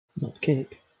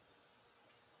cake.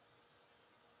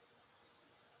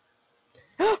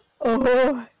 Oh.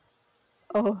 Oh.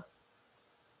 Oh.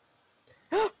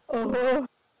 Oh.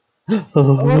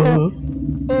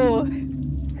 Oh.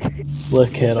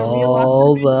 Look at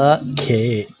all that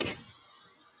cake.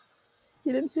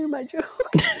 You didn't hear my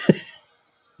joke.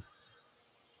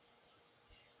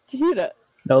 Did you hear it?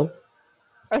 No.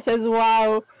 I says,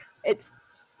 wow, it's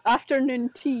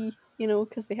afternoon tea, you know,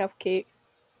 because they have cake.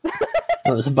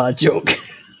 That was a bad joke.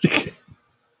 It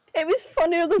was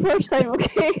funnier the first time,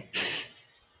 okay?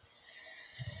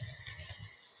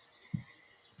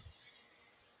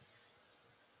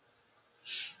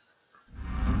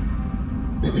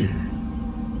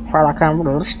 Welcome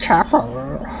to this chapel,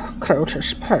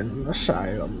 Crotus Pen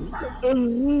Asylum.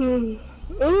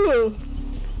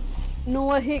 No,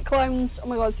 I hate clowns. Oh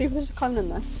my god, see if there's a clown in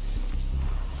this.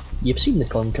 You've seen the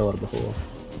clown killer before.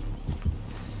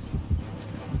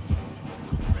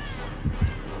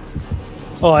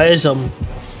 Oh, it is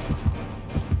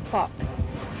Fuck.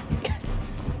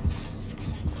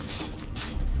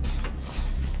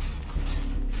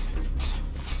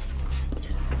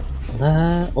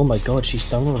 Oh my god, she's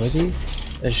down already?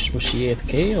 Was she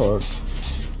AFK or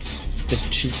did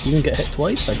she even get hit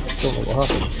twice? I don't know what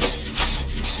happened.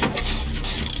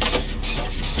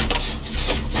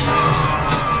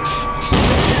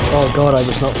 Oh god, I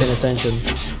was not paying attention.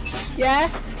 Yeah?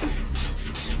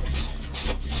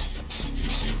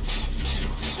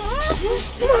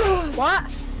 What?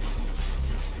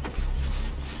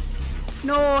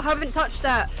 No, haven't touched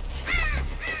that.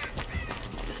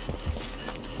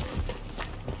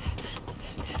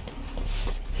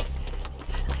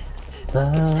 The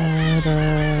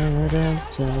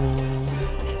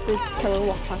killer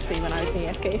walked past me when I was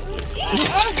AFK.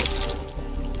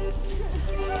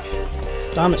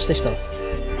 Damn it, stay still.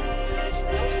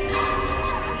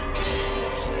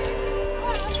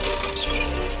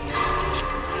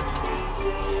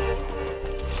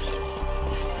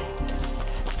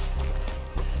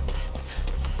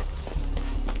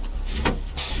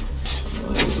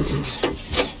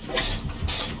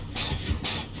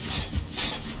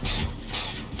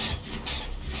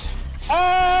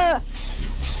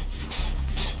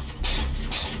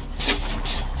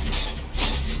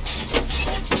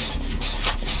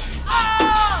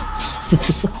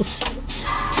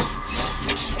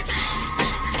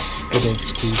 Good old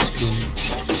Steve scream.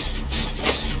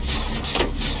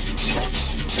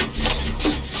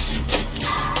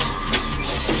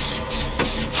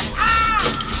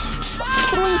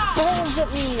 Throwing balls at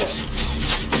me!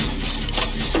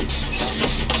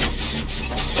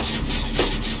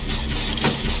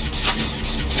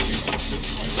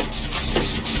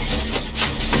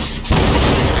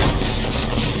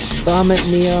 Damn it,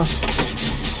 Mia.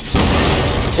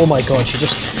 Oh my god, she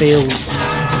just failed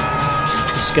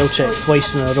the skill check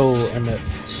twice in a row and it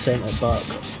sent it back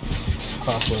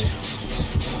halfway.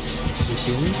 Have you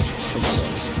seen me? I think so.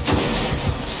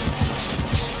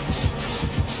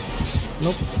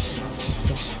 Nope.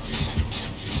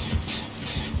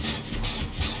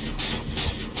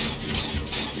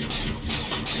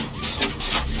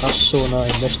 That's so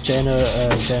annoying. This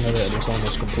generator is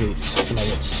almost complete. And now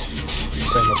it's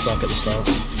pretty much back at the start.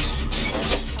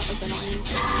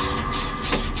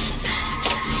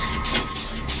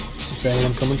 Is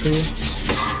anyone coming for you?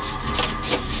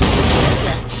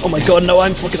 Oh my god, no,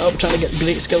 I'm fucking up trying to get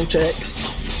great skill checks.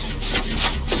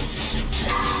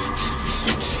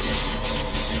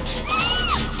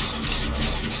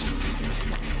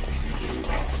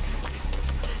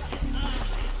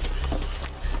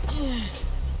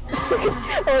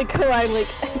 I like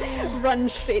how I run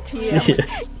straight to you. Yeah.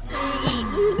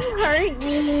 You hurt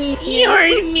me! You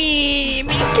hurt me!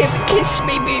 Make him kiss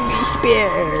my baby spear!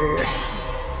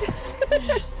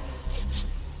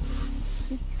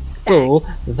 Go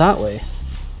that way.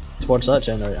 Towards that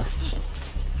generator.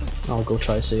 I'll go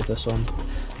try to save this one.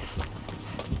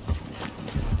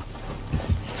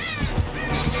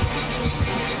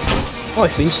 Oh,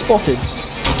 I've been spotted!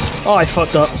 Oh, I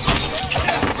fucked up.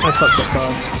 I fucked up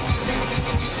bad.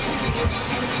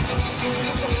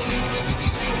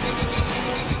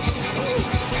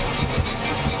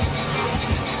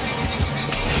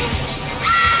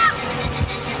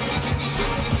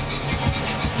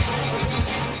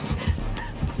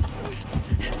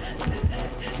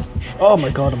 Oh my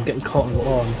god, I'm getting caught in the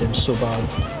I'm doing so bad.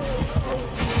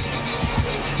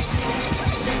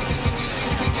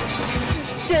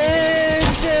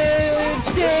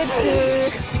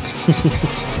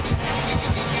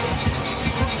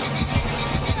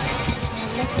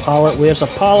 Pallet, where's a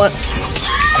pallet?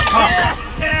 Fuck!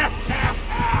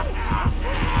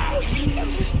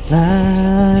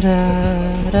 La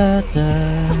da da da.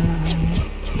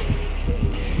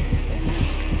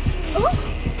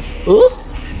 Oh!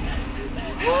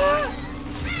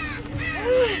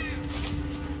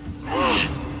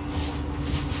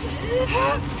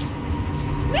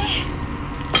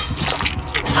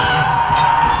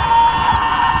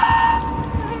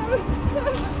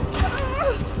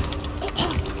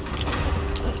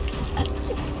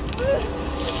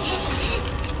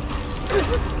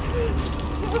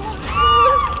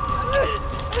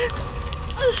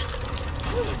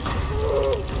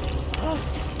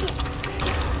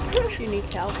 You need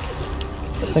help.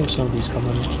 I think somebody's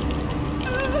coming.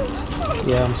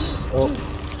 Yeah, oh,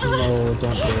 no,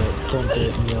 don't do it. Don't do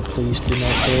it, Mia. Please do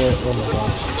not do it. Oh my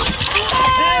god.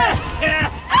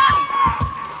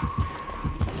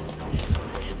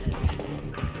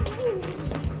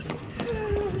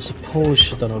 I suppose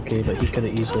she done okay, but he could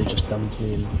have easily just dumped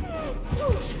me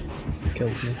and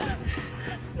killed me.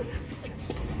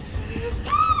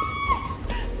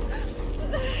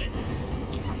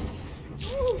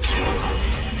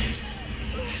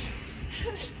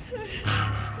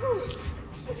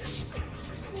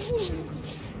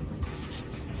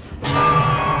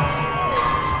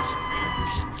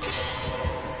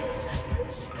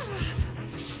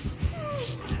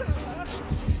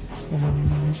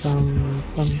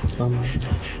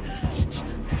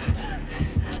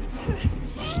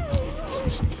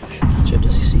 Shit,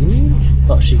 does he see me?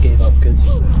 But she gave up, good.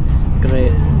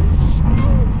 Great.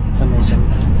 Amazing.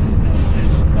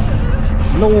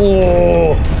 No!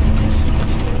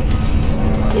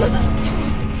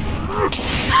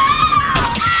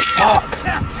 Fuck!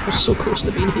 I was so close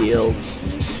to being healed.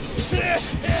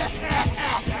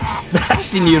 I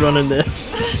seen you running there.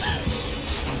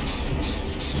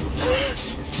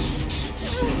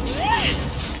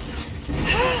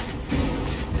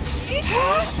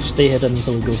 Stay hidden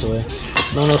until he goes away.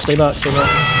 No, no, stay back, stay back.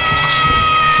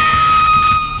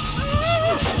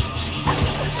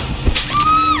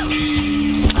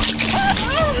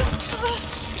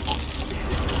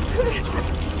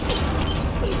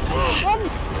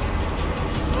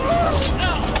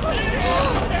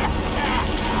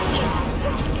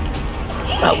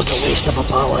 That was a waste of a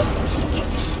pallet.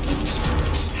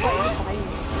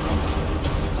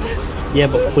 Yeah,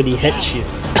 but when he hits you...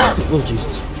 oh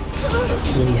Jesus.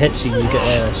 When he hits you, you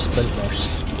get a sprint burst.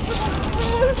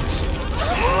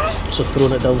 So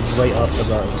throwing it down right after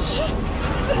that is...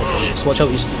 So watch out,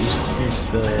 he's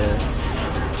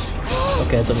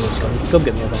okay, I don't know what's coming. Come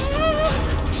get me then.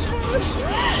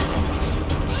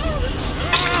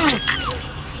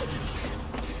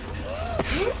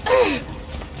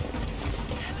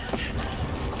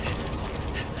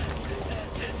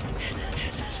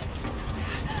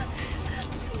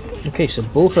 Okay, so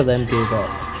both of them gave up.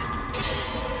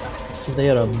 They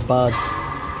are a bad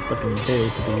fucking duo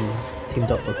to be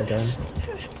teamed up with again.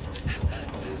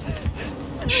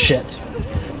 Shit.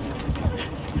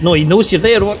 No, he knows you're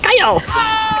there. What, Kyle?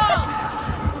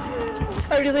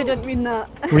 I really didn't mean that.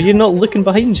 Were you not looking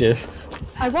behind you?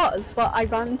 I was, but I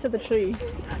ran into the tree.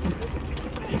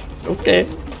 Okay.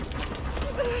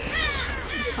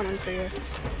 It's coming for you.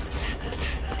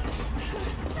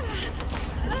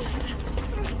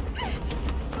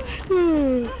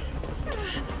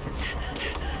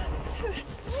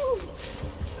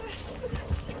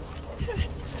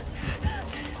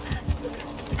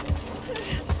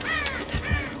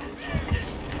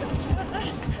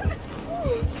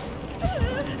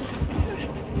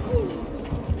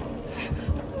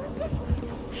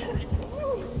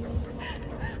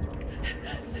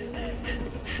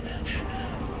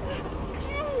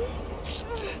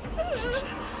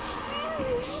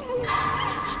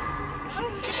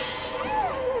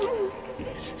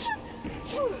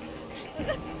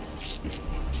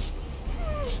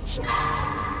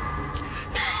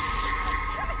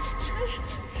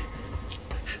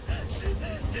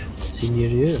 Is he near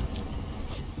you?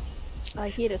 I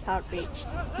hear his heartbeat.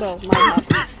 Well, my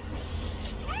heartbeat.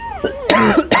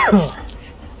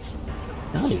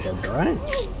 I need a drink.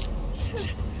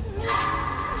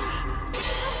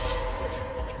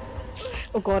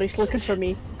 Oh god, he's looking for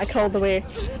me. I crawled away.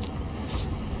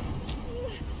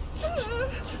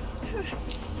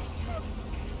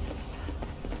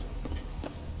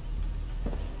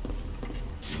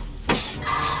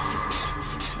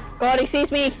 God, he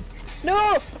sees me!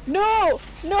 No! No!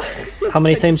 No! How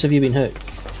many times have you been hooked?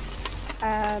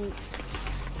 I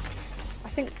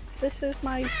think this is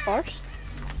my first.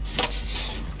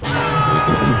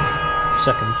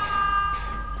 Second.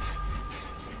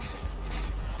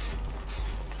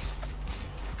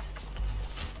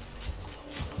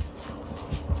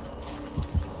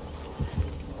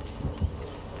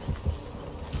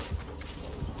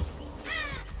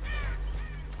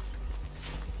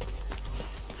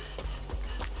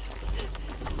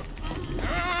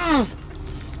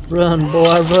 Run,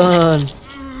 boy, run!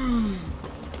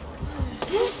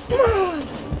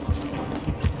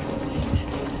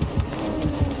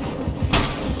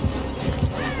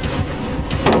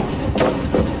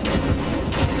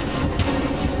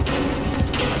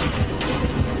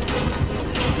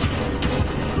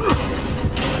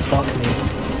 Fuck me.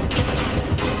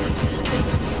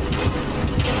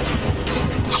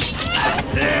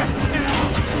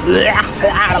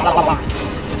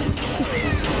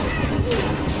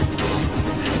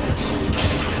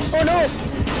 Oh no!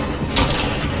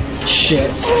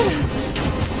 Shit.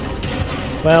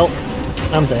 Well,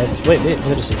 I'm dead. Wait,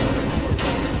 where is he?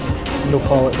 No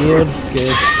pallet here.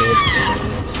 Good.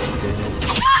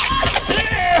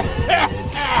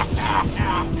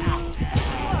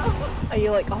 Are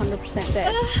you like 100%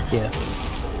 dead? Yeah.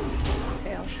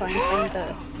 Okay, I'll try and find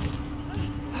the...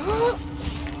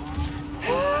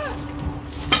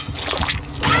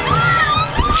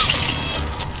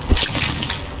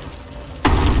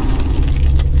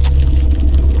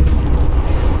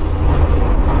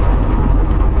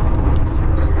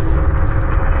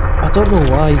 I don't know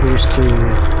why those two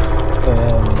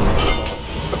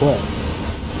quit.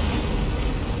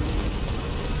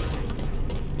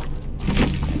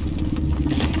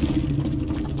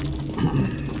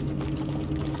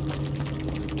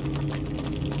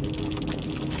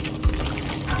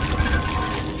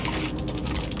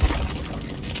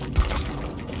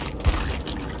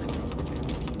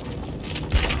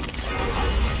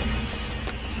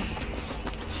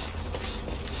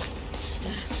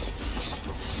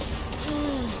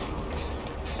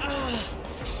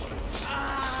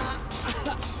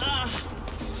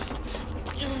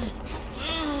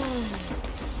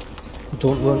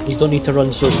 Don't run. You don't need to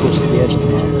run so close to the edge of the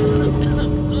map.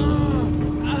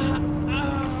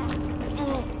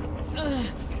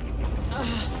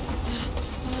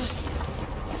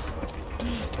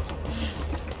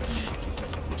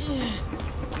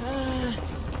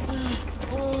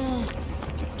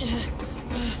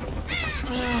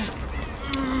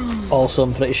 Also,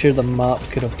 I'm pretty sure the map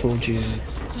could have told you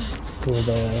where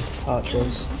the hatch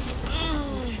was.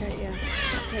 Oh shit, yeah.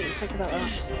 I didn't think about that.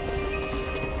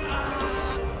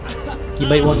 You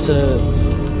might want to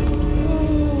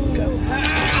go.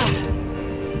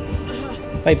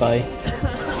 Bye bye.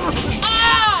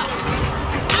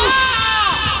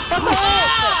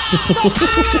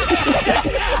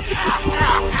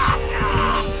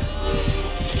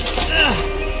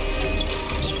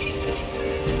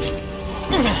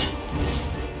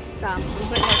 Damn, I'm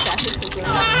putting my second to go.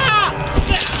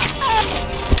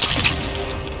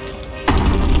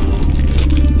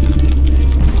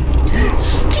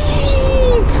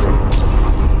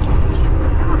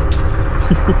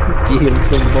 Dealing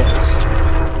from the box.